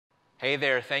Hey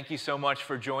there, thank you so much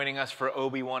for joining us for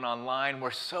OB1 Online. We're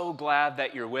so glad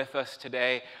that you're with us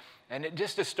today. And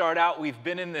just to start out, we've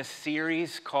been in this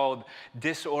series called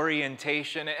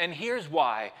Disorientation, and here's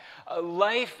why.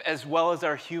 Life, as well as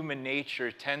our human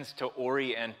nature, tends to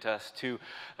orient us to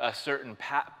certain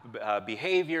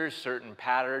behaviors, certain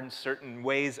patterns, certain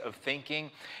ways of thinking.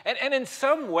 And in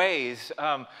some ways,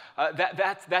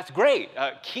 that's great.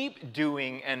 Keep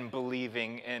doing and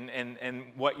believing in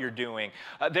what you're doing.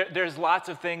 There's lots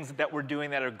of things that we're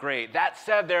doing that are great. That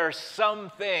said, there are some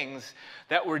things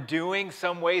that we're doing,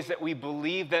 some ways that we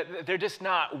believe that they're just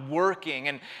not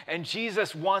working. And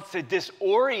Jesus wants to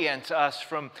disorient us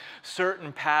from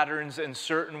certain patterns and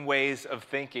certain ways of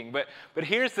thinking. But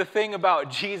here's the thing about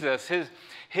Jesus.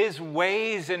 His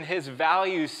ways and his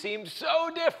values seem so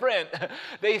different.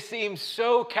 They seem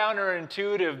so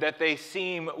counterintuitive that they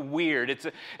seem weird.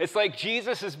 It's like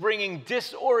Jesus is bringing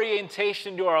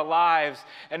disorientation to our lives,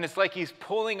 and it's like he's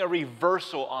pulling a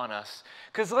reversal on us.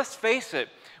 Because let's face it,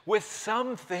 with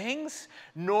some things,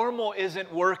 normal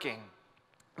isn't working.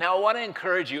 Now, I want to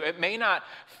encourage you, it may not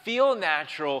feel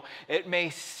natural, it may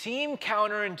seem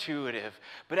counterintuitive,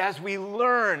 but as we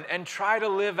learn and try to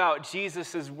live out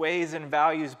Jesus' ways and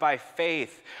values by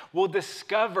faith, we'll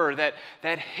discover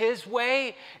that his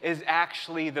way is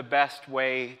actually the best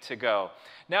way to go.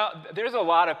 Now, there's a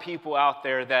lot of people out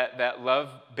there that love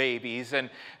babies, and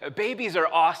babies are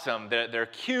awesome. They're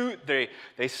cute,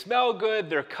 they smell good,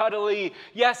 they're cuddly.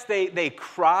 Yes, they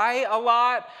cry a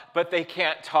lot, but they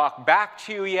can't talk back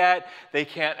to you yet. They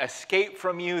can't escape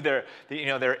from you. They're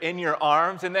in your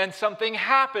arms, and then something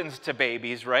happens to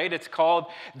babies, right? It's called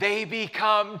they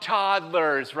become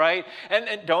toddlers, right?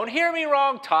 And don't hear me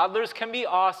wrong, toddlers can be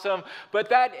awesome, but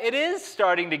that it is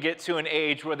starting to get to an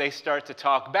age where they start to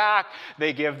talk back.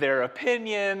 They give their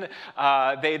opinion.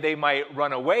 They might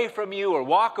run away from you or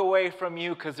walk away from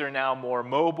you because they're now more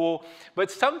mobile. But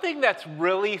something that's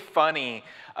really funny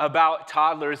about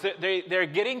toddlers, they're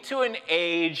getting to an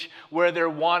age where they're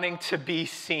wanting to be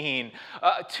seen,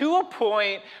 to a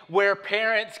point where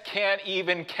parents can't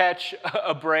even catch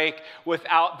a break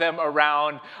without them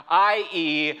around,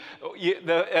 i.e.,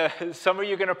 some of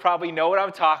you are going to probably know what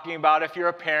I'm talking about if you're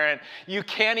a parent. You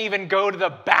can't even go to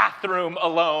the bathroom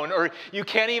alone, or you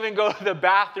can't even go to the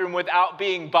bathroom without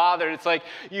being bothered. It's like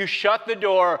you shut the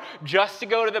door just to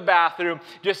go to the bathroom,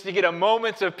 just to get a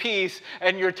moment of peace,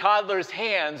 and your toddler's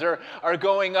hands are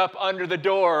going up under the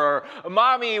door, or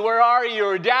Mommy, where are you?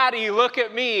 Or Daddy, look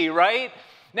at me, right?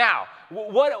 Now,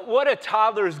 what a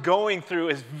toddler is going through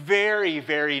is very,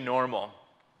 very normal.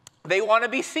 They want to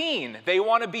be seen. They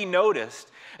want to be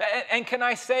noticed. And can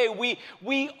I say,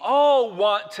 we all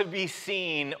want to be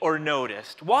seen or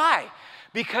noticed. Why?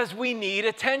 Because we need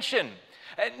attention.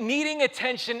 Needing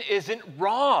attention isn't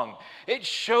wrong. It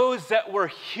shows that we're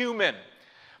human.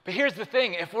 But here's the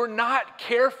thing, if we're not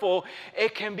careful,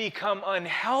 it can become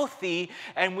unhealthy,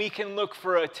 and we can look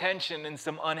for attention in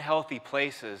some unhealthy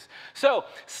places. So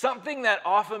something that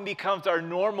often becomes our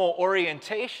normal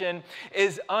orientation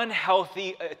is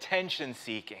unhealthy attention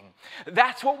seeking.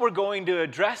 That's what we're going to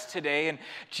address today, and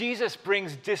Jesus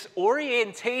brings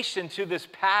disorientation to this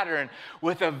pattern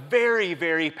with a very,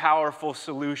 very powerful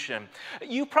solution.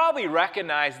 You probably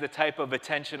recognize the type of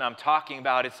attention I'm talking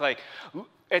about.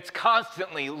 It's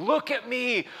constantly, look at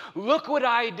me, look what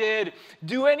I did,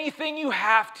 do anything you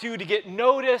have to get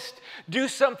noticed, do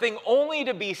something only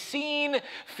to be seen,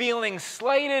 feeling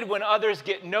slighted when others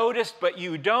get noticed but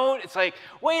you don't. It's like,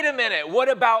 wait a minute, what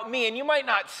about me? And you might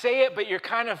not say it, but you're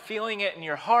kind of feeling it in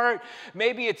your heart.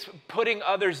 Maybe it's putting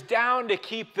others down to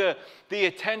keep the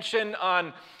attention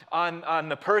on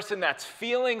the person that's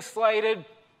feeling slighted.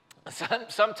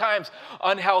 Sometimes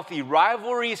unhealthy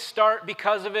rivalries start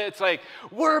because of it. It's like,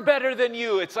 we're better than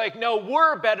you. It's like, no,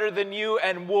 we're better than you,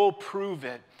 and we'll prove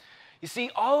it. You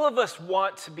see, all of us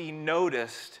want to be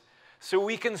noticed, so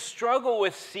we can struggle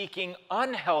with seeking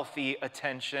unhealthy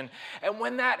attention. And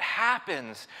when that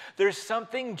happens, there's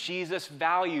something Jesus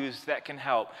values that can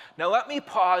help. Now, let me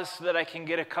pause so that I can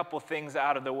get a couple things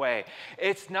out of the way.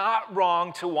 It's not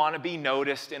wrong to want to be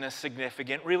noticed in a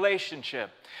significant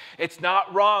relationship. It's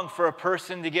not wrong for a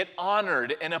person to get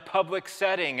honored in a public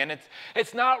setting. And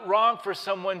it's not wrong for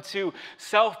someone to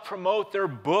self-promote their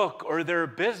book or their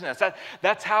business.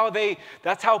 That's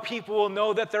how people will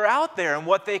know that they're out there and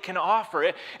what they can offer.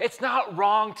 offer. It's not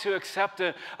wrong to accept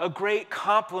a great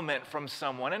compliment from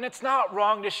someone, and it's not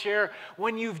wrong to share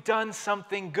when you've done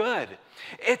something good.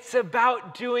 It's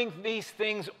about doing these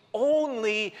things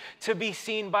only to be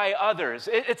seen by others.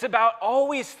 It's about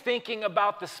always thinking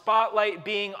about the spotlight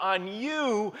being on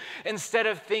you instead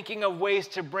of thinking of ways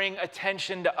to bring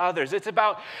attention to others. It's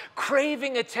about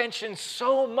craving attention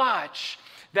so much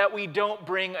that we don't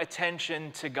bring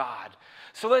attention to God.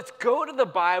 So let's go to the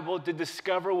Bible to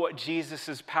discover what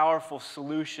Jesus' powerful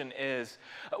solution is.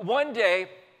 One day,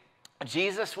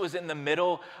 Jesus was in the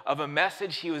middle of a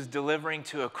message he was delivering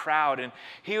to a crowd, and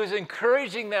he was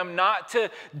encouraging them not to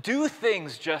do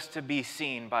things just to be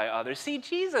seen by others. See,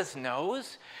 Jesus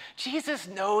knows. Jesus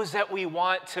knows that we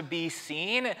want to be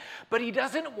seen, but he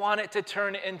doesn't want it to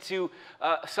turn into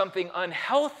something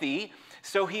unhealthy,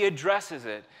 so he addresses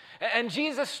it. And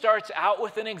Jesus starts out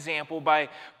with an example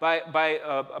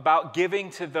about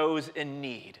giving to those in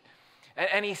need.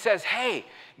 And he says, hey,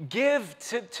 give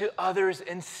to others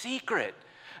in secret.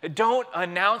 Don't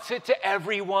announce it to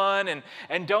everyone,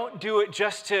 and don't do it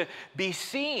just to be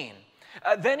seen.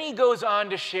 Then he goes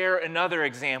on to share another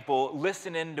example.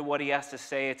 Listen in to what he has to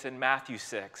say. It's in Matthew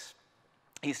 6.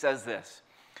 He says this: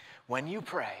 when you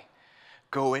pray,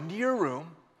 go into your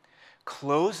room,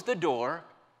 close the door,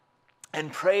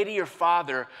 and pray to your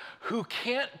Father who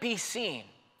can't be seen.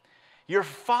 Your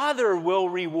Father will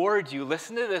reward you,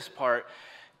 listen to this part,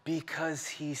 because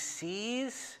he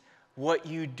sees what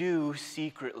you do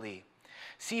secretly.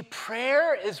 See,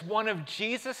 prayer is one of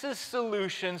Jesus'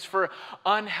 solutions for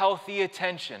unhealthy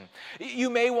attention. You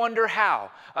may wonder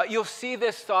how. You'll see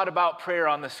this thought about prayer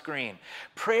on the screen.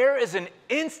 Prayer is an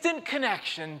instant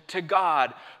connection to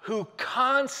God who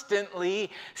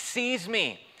constantly sees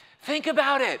me. Think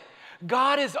about it.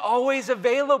 God is always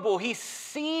available. He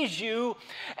sees you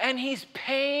and he's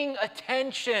paying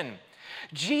attention.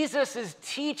 Jesus is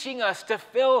teaching us to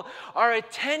fill our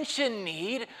attention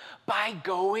need by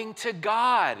going to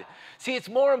God. See, it's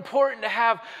more important to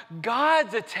have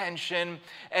God's attention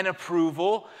and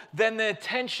approval than the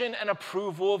attention and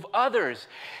approval of others.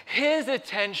 His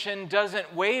attention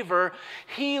doesn't waver.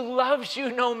 He loves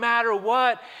you no matter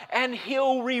what, and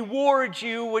he'll reward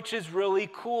you, which is really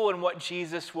cool in what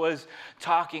Jesus was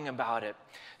talking about it.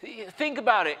 Think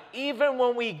about it. Even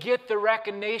when we get the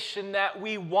recognition that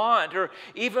we want, or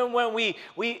even when we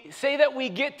say that we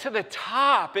get to the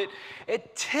top,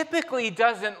 it typically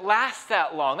doesn't last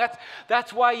that long.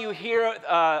 That's why you hear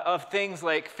of things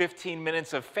like 15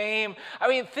 minutes of fame. I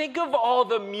mean, think of all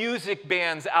the music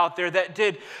bands out there that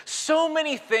did so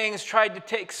many things, tried to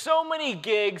take so many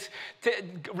gigs, to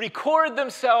record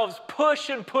themselves,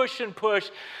 push and push and push.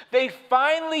 They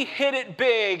finally hit it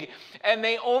big, and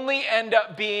they only end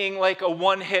up being like a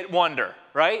one-hit wonder,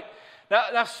 right?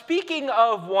 Now speaking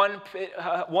of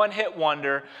one-hit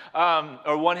wonder,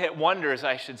 or one-hit wonders,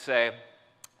 I should say,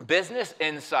 Business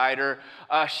Insider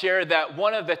shared that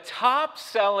one of the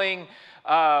top-selling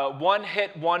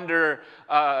one-hit wonder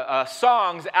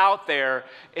songs out there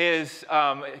is,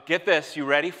 get this, you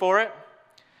ready for it?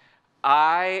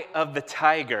 Eye of the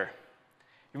Tiger.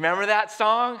 Remember that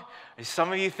song? Is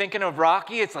some of you thinking of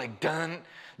Rocky? It's like dun,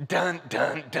 dun,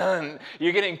 dun, dun.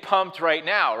 You're getting pumped right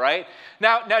now, right?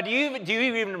 Now, do you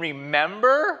even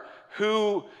remember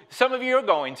who, some of you are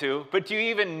going to, but do you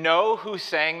even know who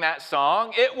sang that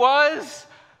song? It was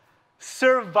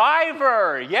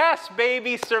Survivor. Yes,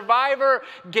 baby, Survivor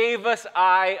gave us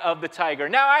Eye of the Tiger.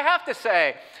 Now, I have to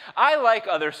say, I like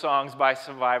other songs by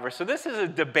Survivor, so this is a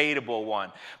debatable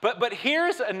one. But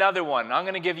here's another one. I'm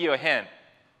going to give you a hint.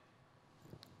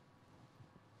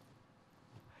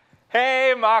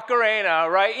 Hey, Macarena,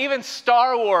 right? Even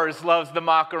Star Wars loves the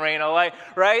Macarena, like,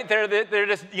 right? They're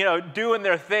just, doing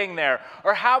their thing there.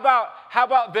 Or how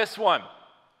about this one?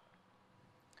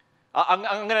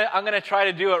 I'm gonna try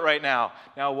to do it right now.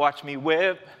 Now watch me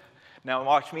whip. Now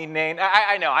watch me neigh.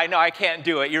 I know, I can't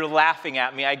do it. You're laughing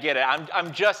at me. I get it.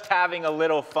 I'm just having a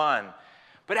little fun.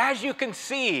 But as you can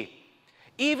see,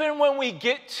 even when we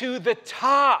get to the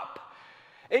top,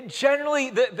 it generally,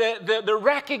 the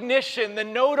recognition, the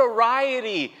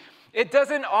notoriety, it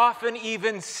doesn't often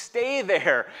even stay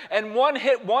there. And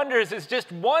one-hit wonders is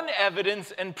just one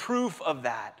evidence and proof of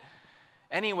that.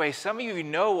 Anyway, some of you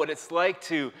know what it's like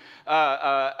to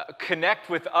connect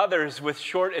with others with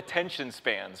short attention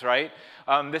spans, right?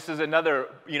 This is another,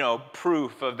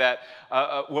 proof of that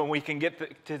when we can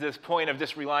get to this point of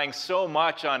just relying so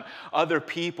much on other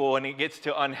people, and it gets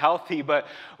to unhealthy. But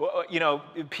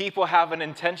people have an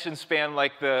attention span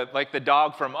like the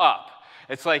dog from Up.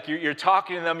 It's like you're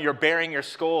talking to them, you're baring your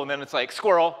skull, and then it's like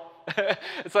squirrel,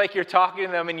 It's like you're talking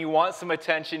to them and you want some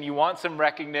attention, you want some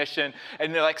recognition,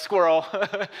 and they're like, squirrel.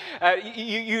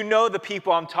 You know the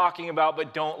people I'm talking about,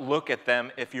 but don't look at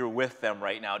them if you're with them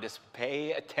right now. Just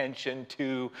pay attention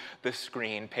to the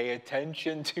screen. Pay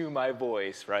attention to my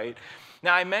voice, right?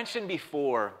 Now, I mentioned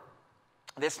before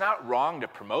that it's not wrong to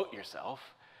promote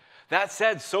yourself. That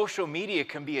said, social media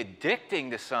can be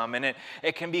addicting to some, and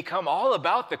it can become all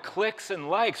about the clicks and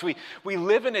likes. We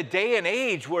live in a day and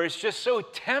age where it's just so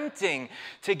tempting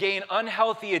to gain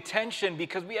unhealthy attention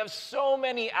because we have so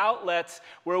many outlets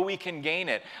where we can gain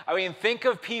it. I mean, think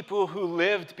of people who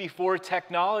lived before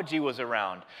technology was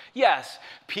around. Yes,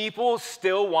 people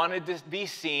still wanted to be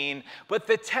seen, but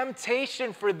the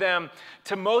temptation for them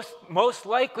to most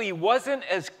likely wasn't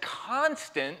as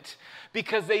constant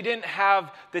because they didn't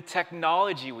have the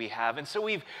technology we have. And so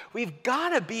we've got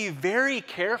to be very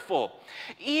careful.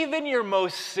 Even your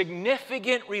most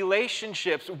significant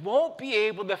relationships won't be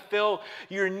able to fill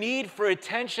your need for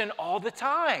attention all the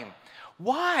time.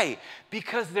 Why?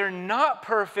 Because they're not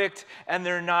perfect and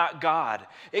they're not God.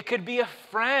 It could be a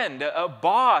friend, a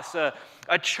boss, a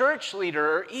church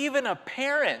leader, or even a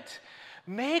parent.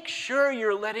 Make sure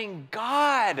you're letting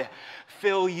God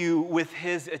fill you with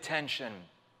His attention.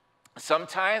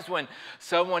 Sometimes when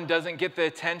someone doesn't get the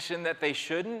attention that they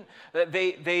shouldn't, that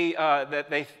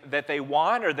they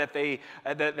want, or that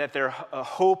they're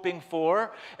hoping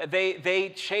for,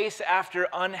 they chase after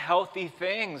unhealthy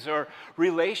things or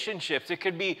relationships. It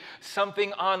could be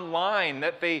something online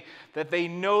that they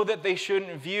know that they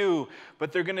shouldn't view,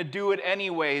 but they're going to do it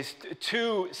anyways.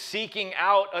 To seeking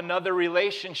out another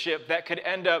relationship that could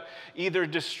end up either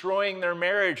destroying their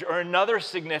marriage or another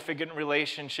significant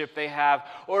relationship they have,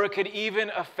 or it could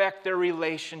even affect their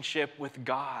relationship with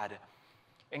God.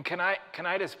 And can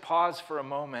I just pause for a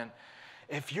moment?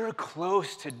 If you're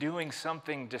close to doing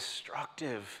something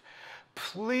destructive,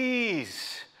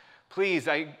 please,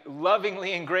 I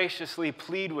lovingly and graciously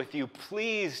plead with you,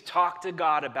 please talk to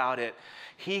God about it.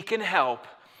 He can help.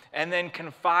 And then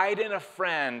confide in a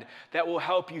friend that will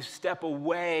help you step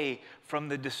away from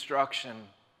the destruction.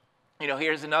 You know,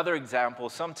 here's another example.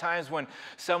 Sometimes when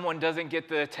someone doesn't get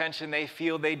the attention they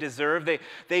feel they deserve,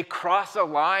 they cross a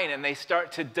line and they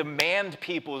start to demand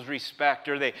people's respect,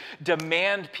 or they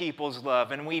demand people's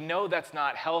love. And we know that's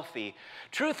not healthy.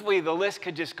 Truthfully, the list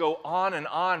could just go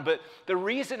on, but the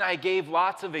reason I gave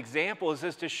lots of examples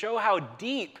is to show how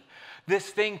deep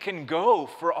this thing can go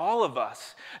for all of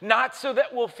us. Not so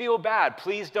that we'll feel bad,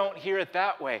 please don't hear it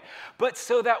that way, but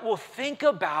so that we'll think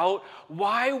about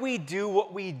why we do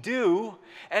what we do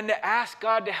and to ask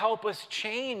God to help us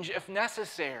change if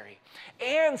necessary.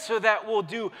 And so that we'll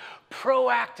do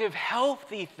proactive,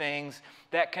 healthy things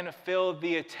that can fill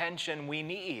the attention we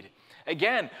need.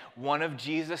 Again, one of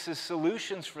Jesus'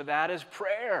 solutions for that is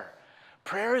prayer.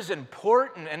 Prayer is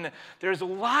important, and there's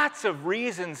lots of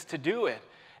reasons to do it.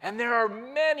 And there are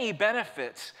many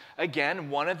benefits.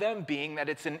 Again, one of them being that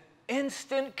it's an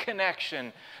instant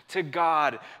connection to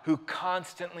God who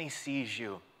constantly sees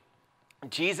you.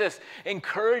 Jesus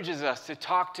encourages us to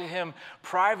talk to Him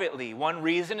privately. One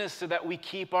reason is so that we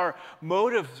keep our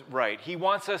motives right. He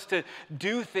wants us to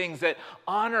do things that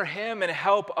honor Him and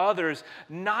help others,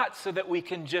 not so that we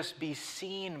can just be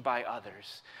seen by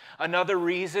others. Another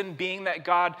reason being that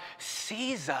God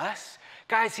sees us.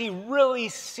 Guys, He really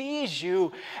sees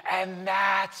you, and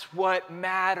that's what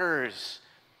matters.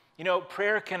 You know,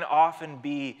 prayer can often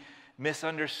be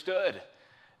misunderstood.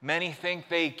 Many think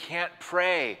they can't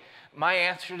pray. My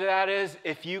answer to that is,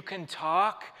 if you can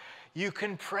talk, you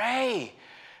can pray,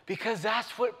 because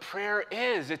that's what prayer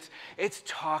is. It's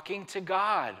talking to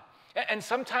God. And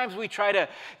sometimes we try to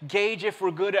gauge if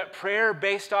we're good at prayer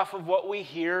based off of what we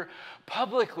hear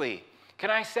publicly. Can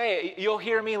I say, you'll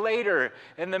hear me later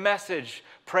in the message,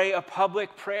 pray a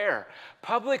public prayer.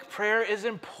 Public prayer is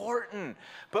important,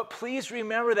 but please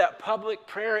remember that public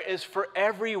prayer is for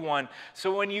everyone.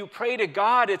 So when you pray to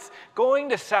God, it's going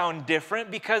to sound different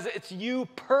because it's you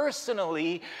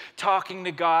personally talking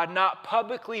to God, not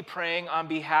publicly praying on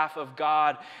behalf of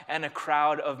God and a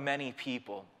crowd of many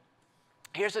people.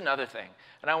 Here's another thing,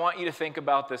 and I want you to think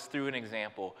about this through an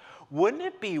example. Wouldn't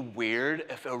it be weird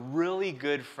if a really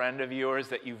good friend of yours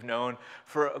that you've known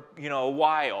for a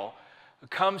while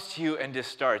comes to you and just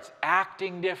starts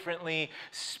acting differently,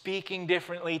 speaking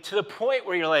differently, to the point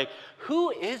where you're like,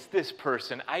 who is this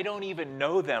person? I don't even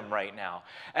know them right now.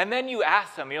 And then you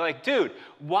ask them, you're like, dude,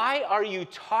 why are you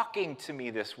talking to me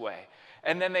this way?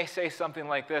 And then they say something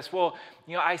like this, well,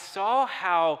 I saw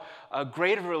how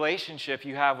great of a relationship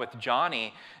you have with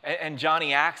Johnny, and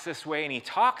Johnny acts this way and he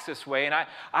talks this way, and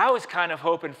I was kind of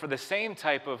hoping for the same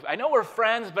type of, I know we're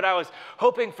friends, but I was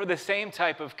hoping for the same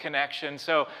type of connection.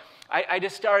 So I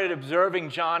just started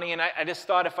observing Johnny, and I just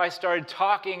thought if I started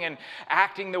talking and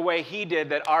acting the way he did,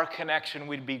 that our connection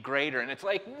would be greater. And it's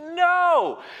like,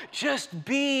 no, just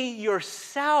be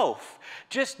yourself.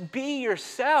 Just be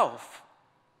yourself.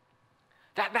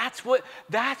 That's what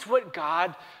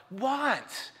God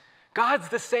wants. God's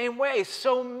the same way.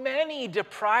 So many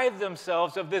deprive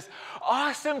themselves of this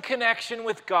awesome connection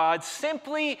with God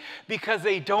simply because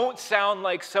they don't sound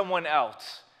like someone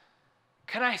else.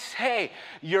 Can I say,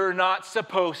 you're not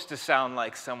supposed to sound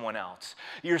like someone else.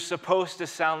 You're supposed to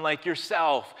sound like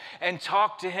yourself and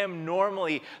talk to him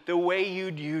normally the way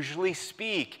you'd usually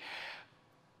speak.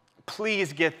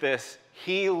 Please get this.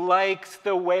 He likes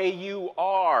the way you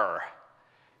are.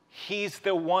 He's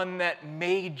the one that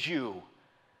made you.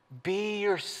 Be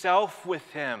yourself with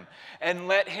him and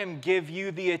let him give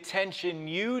you the attention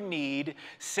you need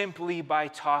simply by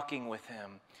talking with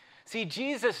him. See,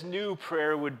 Jesus knew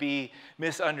prayer would be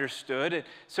misunderstood.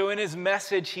 So in his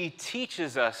message, he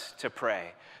teaches us to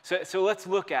pray. So let's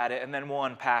look at it and then we'll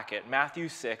unpack it. Matthew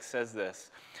 6 says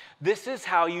this. This is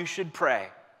how you should pray.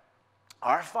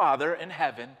 Our Father in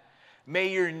heaven, may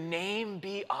your name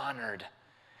be honored.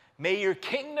 May your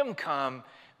kingdom come.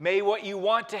 May what you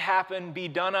want to happen be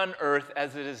done on earth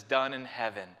as it is done in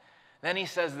heaven. Then he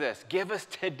says this, give us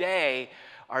today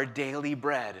our daily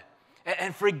bread.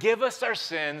 And forgive us our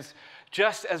sins,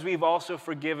 just as we've also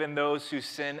forgiven those who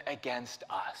sin against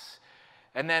us.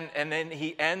 And then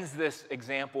he ends this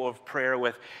example of prayer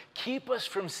with, keep us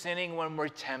from sinning when we're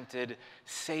tempted.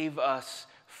 Save us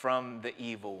from the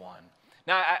evil one.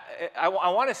 Now, I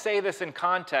want to say this in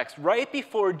context. Right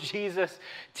before Jesus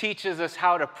teaches us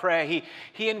how to pray,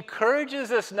 he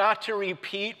encourages us not to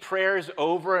repeat prayers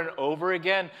over and over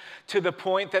again to the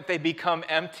point that they become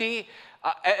empty.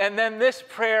 And then this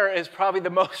prayer is probably the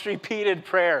most repeated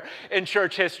prayer in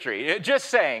church history. Just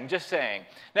saying.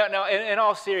 Now, in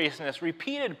all seriousness,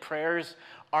 repeated prayers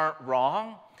aren't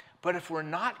wrong, but if we're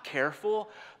not careful,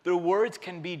 the words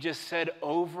can be just said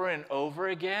over and over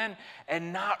again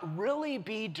and not really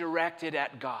be directed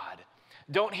at God.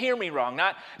 Don't hear me wrong.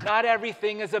 Not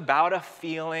everything is about a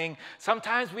feeling.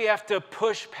 Sometimes we have to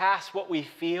push past what we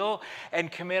feel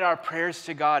and commit our prayers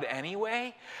to God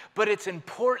anyway. But it's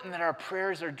important that our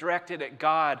prayers are directed at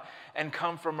God and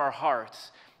come from our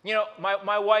hearts.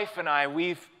 My wife and I,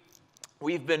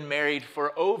 We've been married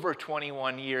for over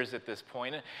 21 years at this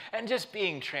point, and just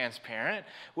being transparent,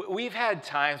 we've had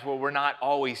times where we're not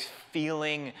always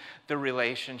feeling the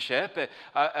relationship,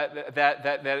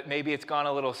 that maybe it's gone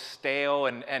a little stale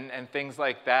and things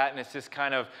like that, and it's just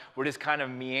we're just kind of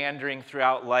meandering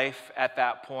throughout life at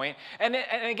that point. And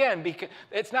again, because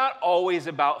it's not always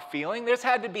about feeling. There's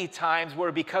had to be times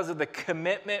where, because of the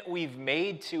commitment we've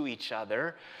made to each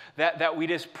other, that we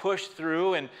just push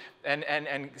through and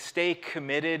stay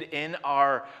committed in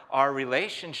our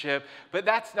relationship. But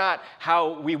that's not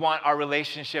how we want our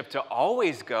relationship to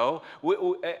always go.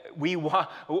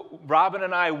 Robin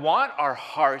and I want our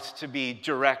hearts to be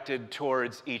directed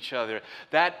towards each other.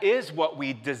 That is what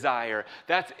we desire.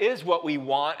 That is what we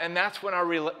want, and that's when our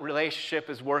relationship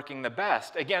is working the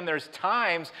best. Again, there's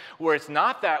times where it's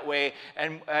not that way,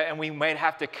 and we might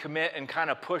have to commit and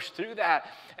kind of push through that.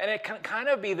 And it can kind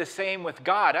of be the same with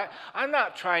God. I'm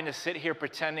not trying to sit here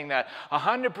pretending that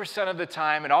 100% of the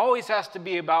time it always has to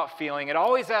be about feeling. It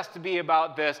always has to be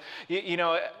about this.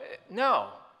 No.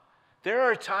 There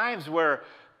are times where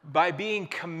by being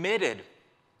committed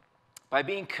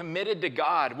to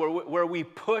God, where we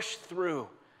push through.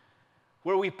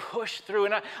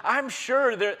 And I'm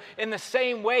sure that in the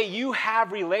same way you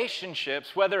have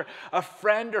relationships, whether a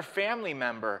friend or family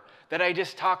member that I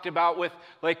just talked about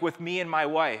with me and my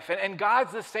wife. And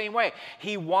God's the same way.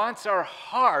 He wants our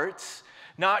hearts,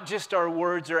 not just our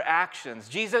words or actions.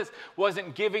 Jesus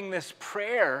wasn't giving this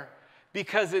prayer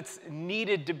because it's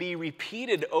needed to be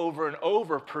repeated over and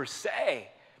over per se.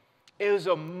 It was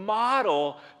a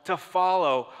model to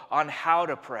follow on how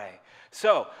to pray.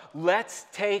 So let's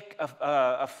take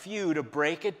a few to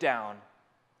break it down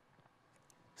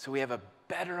so we have a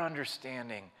better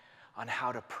understanding on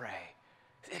how to pray.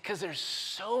 Because there's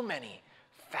so many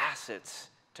facets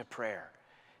to prayer,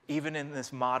 even in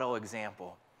this model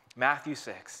example. Matthew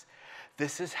 6,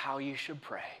 this is how you should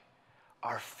pray.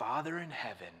 Our Father in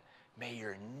heaven, may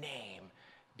your name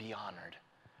be honored.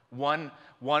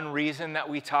 One reason that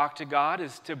we talk to God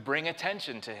is to bring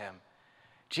attention to him.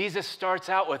 Jesus starts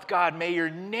out with, God, may your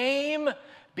name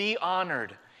be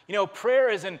honored. You know, prayer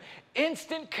is an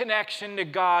instant connection to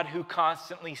God who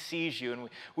constantly sees you. And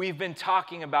we've been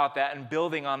talking about that and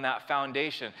building on that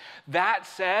foundation. That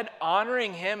said,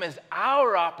 honoring him is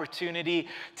our opportunity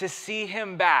to see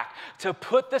him back, to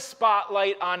put the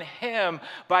spotlight on him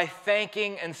by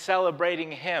thanking and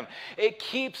celebrating him. It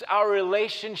keeps our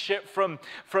relationship from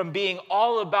being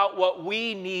all about what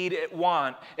we need and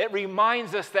want. It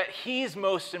reminds us that he's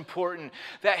most important,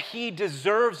 that he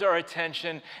deserves our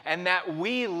attention, and that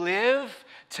we live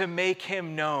to make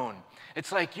him known.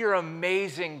 It's like, you're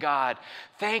amazing, God.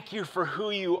 Thank you for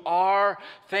who you are.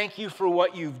 Thank you for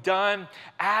what you've done.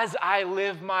 As I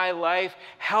live my life,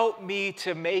 help me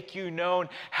to make you known.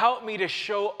 Help me to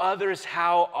show others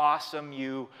how awesome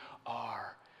you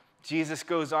are. Jesus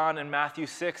goes on in Matthew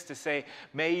 6 to say,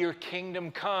 may your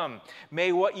kingdom come.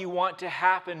 May what you want to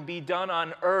happen be done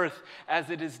on earth as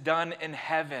it is done in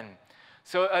heaven.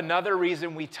 So another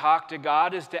reason we talk to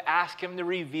God is to ask him to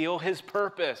reveal his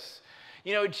purpose.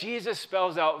 You know, Jesus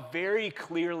spells out very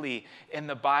clearly in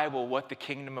the Bible what the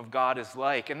kingdom of God is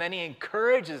like. And then he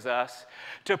encourages us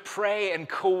to pray and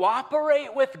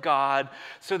cooperate with God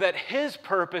so that his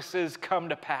purposes come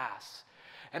to pass.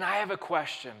 And I have a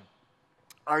question.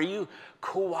 Are you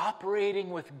cooperating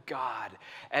with God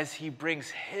as he brings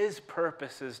his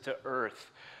purposes to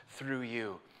earth through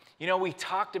you? You know, we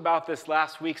talked about this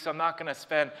last week, so I'm not going to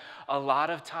spend a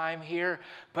lot of time here,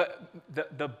 but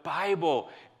the Bible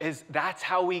that's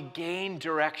how we gain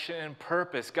direction and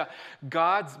purpose.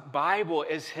 God's Bible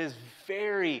is his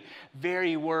very,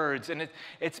 very words, and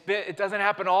it doesn't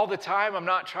happen all the time. I'm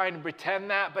not trying to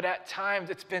pretend that, but at times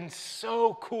it's been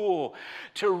so cool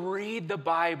to read the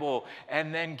Bible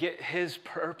and then get his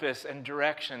purpose and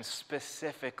direction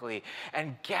specifically.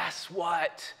 And guess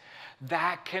what?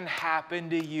 That can happen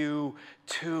to you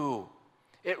too.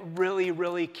 It really,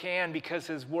 really can, because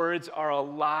his words are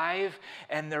alive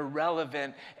and they're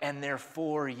relevant and they're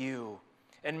for you.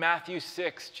 In Matthew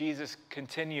 6, Jesus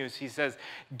continues. He says,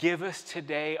 give us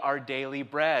today our daily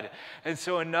bread. And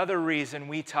so another reason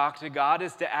we talk to God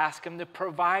is to ask him to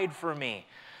provide for me.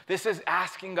 This is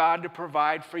asking God to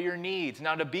provide for your needs.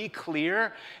 Now, to be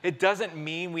clear, it doesn't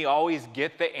mean we always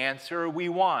get the answer we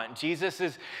want. Jesus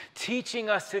is teaching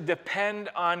us to depend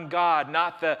on God,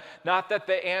 not that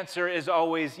the answer is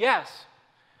always yes,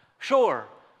 sure.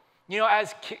 You know,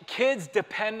 as kids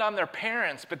depend on their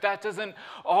parents, but that doesn't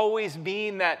always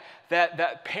mean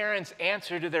that parents'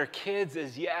 answer to their kids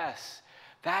is yes.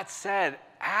 That said,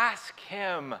 ask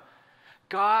him.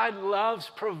 God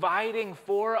loves providing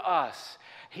for us.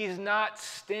 He's not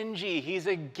stingy. He's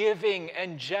a giving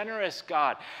and generous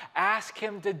God. Ask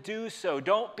him to do so.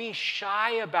 Don't be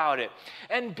shy about it.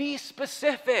 And be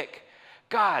specific.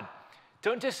 God,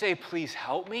 don't just say, please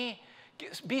help me.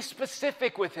 Be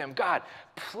specific with him. God,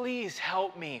 please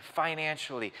help me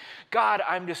financially. God,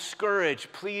 I'm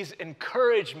discouraged. Please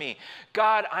encourage me.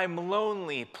 God, I'm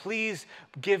lonely. Please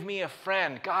give me a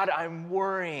friend. God, I'm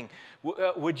worrying.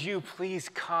 Would you please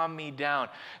calm me down?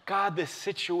 God, this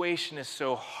situation is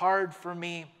so hard for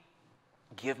me.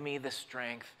 Give me the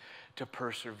strength to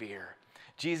persevere.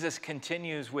 Jesus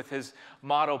continues with his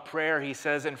model prayer. He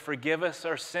says, and forgive us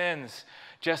our sins,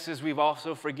 just as we've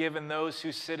also forgiven those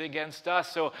who sin against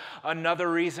us. So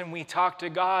another reason we talk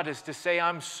to God is to say,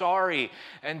 I'm sorry,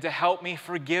 and to help me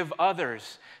forgive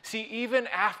others. See, even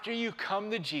after you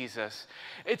come to Jesus,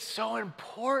 it's so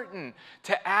important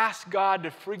to ask God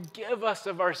to forgive us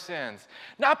of our sins.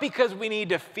 Not because we need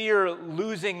to fear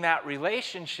losing that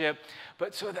relationship,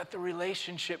 but so that the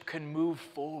relationship can move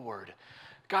forward.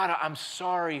 God, I'm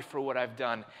sorry for what I've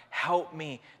done. Help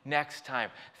me next time.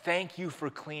 Thank you for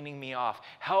cleaning me off.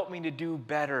 Help me to do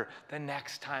better the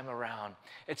next time around.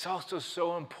 It's also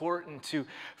so important to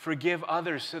forgive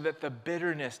others so that the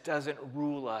bitterness doesn't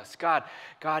rule us. God,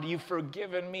 you've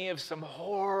forgiven me of some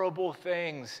horrible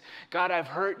things. God, I've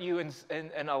hurt you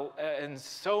in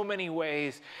so many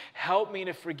ways. Help me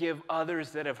to forgive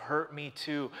others that have hurt me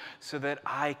too, so that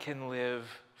I can live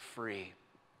free.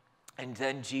 And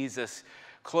then Jesus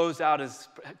closes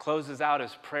out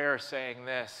his prayer saying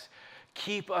this: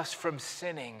 keep us from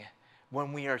sinning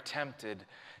when we are tempted.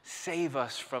 Save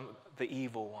us from the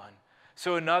evil one.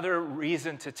 So another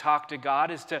reason to talk to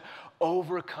God is to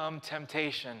overcome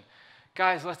temptation.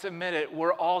 Guys, let's admit it.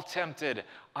 We're all tempted.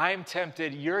 I'm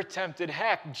tempted. You're tempted.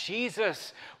 Heck,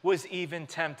 Jesus was even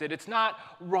tempted. It's not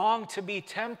wrong to be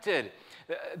tempted.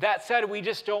 That said, we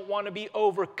just don't want to be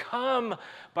overcome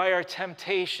by our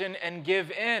temptation and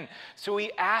give in. So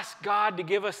we ask God to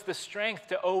give us the strength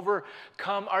to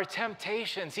overcome our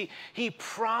temptations. He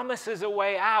promises a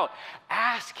way out.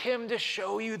 Ask him to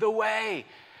show you the way.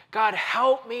 God,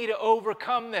 help me to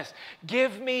overcome this.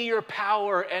 Give me your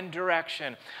power and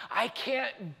direction. I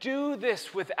can't do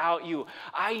this without you.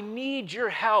 I need your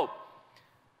help.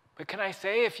 But can I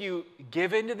say, if you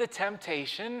give into the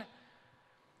temptation,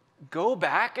 go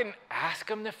back and ask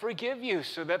him to forgive you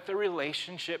so that the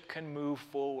relationship can move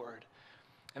forward.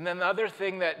 And then the other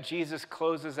thing that Jesus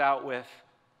closes out with,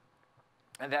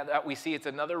 and that we see, it's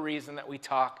another reason that we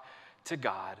talk to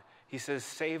God. He says,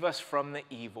 save us from the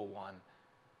evil one.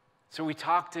 So we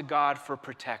talk to God for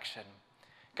protection.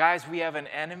 Guys, we have an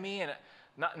enemy, and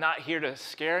not here to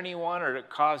scare anyone or to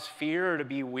cause fear or to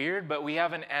be weird, but we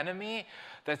have an enemy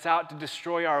that's out to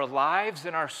destroy our lives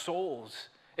and our souls.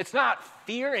 It's not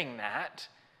fearing that.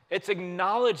 It's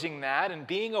acknowledging that and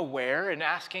being aware and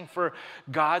asking for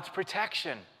God's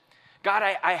protection. God,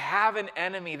 I have an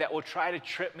enemy that will try to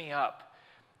trip me up.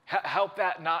 Help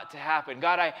that not to happen.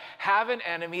 God, I have an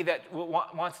enemy that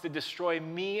wants to destroy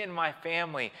me and my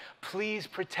family. Please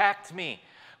protect me.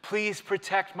 Please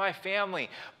protect my family.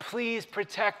 Please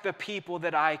protect the people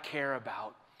that I care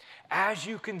about. As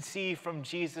you can see from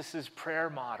Jesus' prayer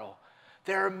model,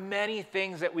 there are many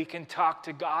things that we can talk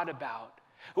to God about.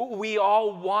 We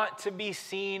all want to be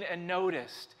seen and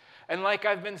noticed. And like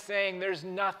I've been saying, there's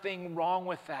nothing wrong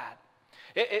with that.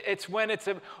 It's when it's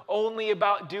only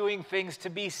about doing things to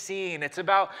be seen. It's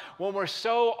about when we're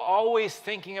so always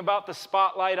thinking about the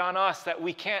spotlight on us that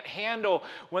we can't handle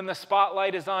when the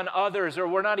spotlight is on others, or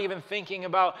we're not even thinking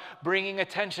about bringing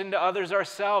attention to others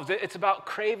ourselves. It's about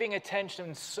craving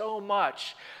attention so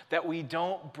much that we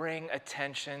don't bring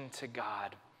attention to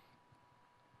God.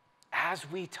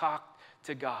 As we talk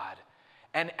to God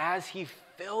and as he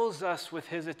fills us with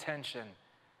his attention,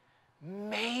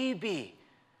 maybe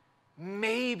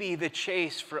the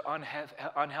chase for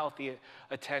unhealthy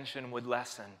attention would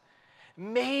lessen.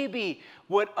 Maybe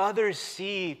what others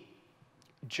see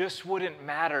just wouldn't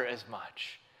matter as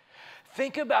much.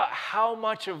 Think about how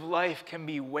much of life can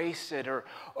be wasted or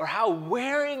how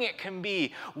wearing it can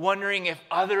be, wondering if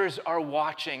others are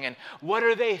watching and what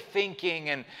are they thinking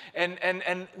and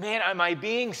man, am I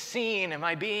being seen? Am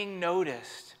I being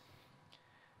noticed?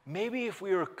 Maybe if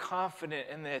we were confident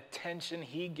in the attention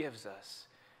he gives us,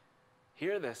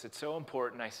 hear this, it's so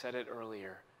important, I said it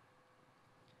earlier.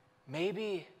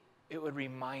 Maybe it would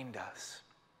remind us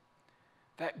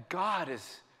that God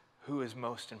is who is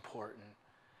most important,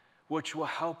 which will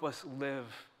help us live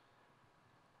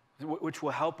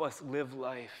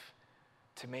life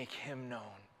to make him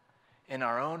known in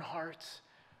our own hearts,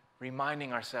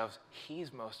 reminding ourselves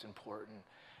he's most important,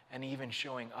 and even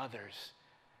showing others,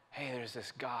 hey, there's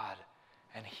this God,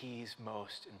 and he's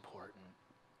most important.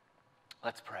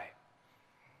 Let's pray.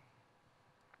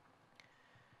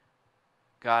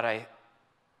 God,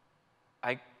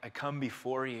 I come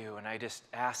before you, and I just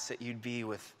ask that you'd be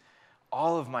with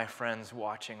all of my friends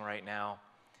watching right now.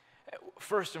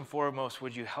 First and foremost,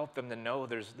 would you help them to know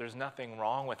there's nothing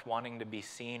wrong with wanting to be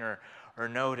seen or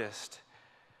noticed.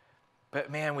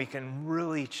 But man, we can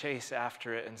really chase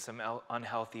after it in some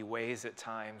unhealthy ways at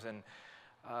times. And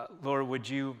Lord, would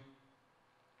you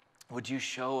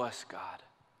show us, God?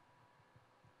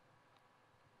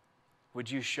 Would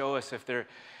you show us if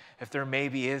there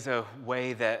maybe is a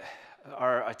way that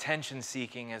our attention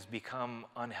seeking has become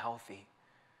unhealthy?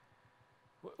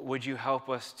 Would you help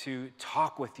us to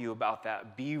talk with you about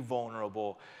that? Be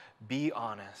vulnerable, be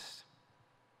honest.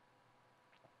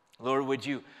 Lord, would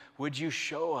you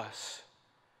show us?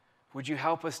 Would you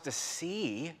help us to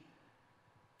see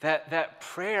that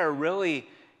prayer really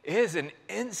is an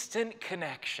instant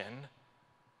connection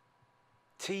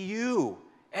to you,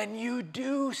 and you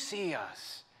do see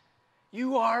us.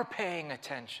 You are paying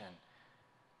attention.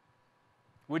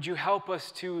 Would you help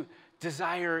us to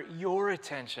desire your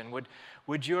attention?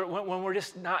 Would your, when we're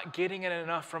just not getting it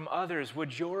enough from others,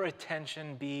 would your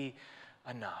attention be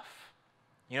enough?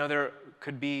 You know, there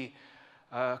could be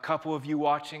a couple of you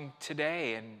watching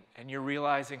today, and you're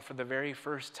realizing for the very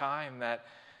first time that,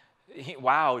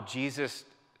 wow, Jesus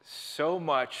so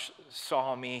much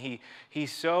saw me. He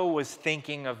so was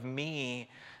thinking of me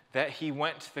that he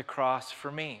went to the cross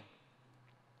for me.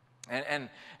 And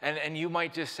you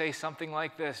might just say something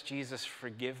like this: Jesus,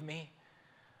 forgive me.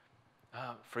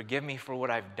 Forgive me for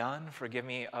what I've done. Forgive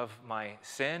me of my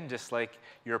sin, just like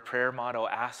your prayer motto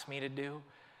asked me to do.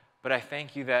 But I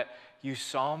thank you that you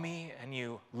saw me and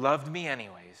you loved me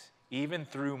anyways. Even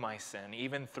through my sin,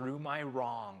 even through my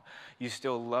wrong, you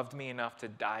still loved me enough to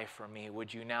die for me.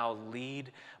 Would you now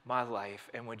lead my life,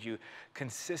 and would you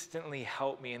consistently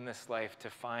help me in this life to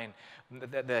find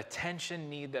the attention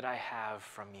need that I have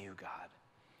from you, God?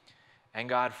 And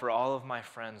God, for all of my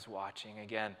friends watching,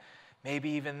 again, maybe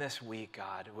even this week,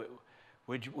 God,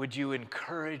 Would you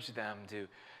encourage them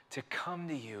to come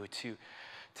to you,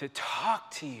 to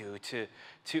talk to you,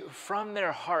 to from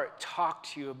their heart talk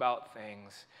to you about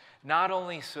things, not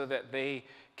only so that they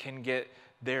can get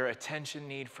their attention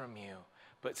need from you,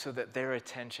 but so that their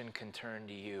attention can turn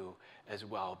to you as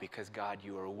well, because God,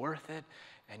 you are worth it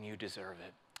and you deserve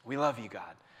it. We love you,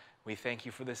 God. We thank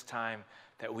you for this time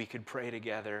that we could pray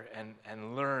together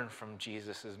and learn from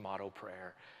Jesus' model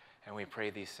prayer. And we pray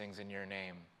these things in your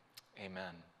name.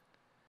 Amen.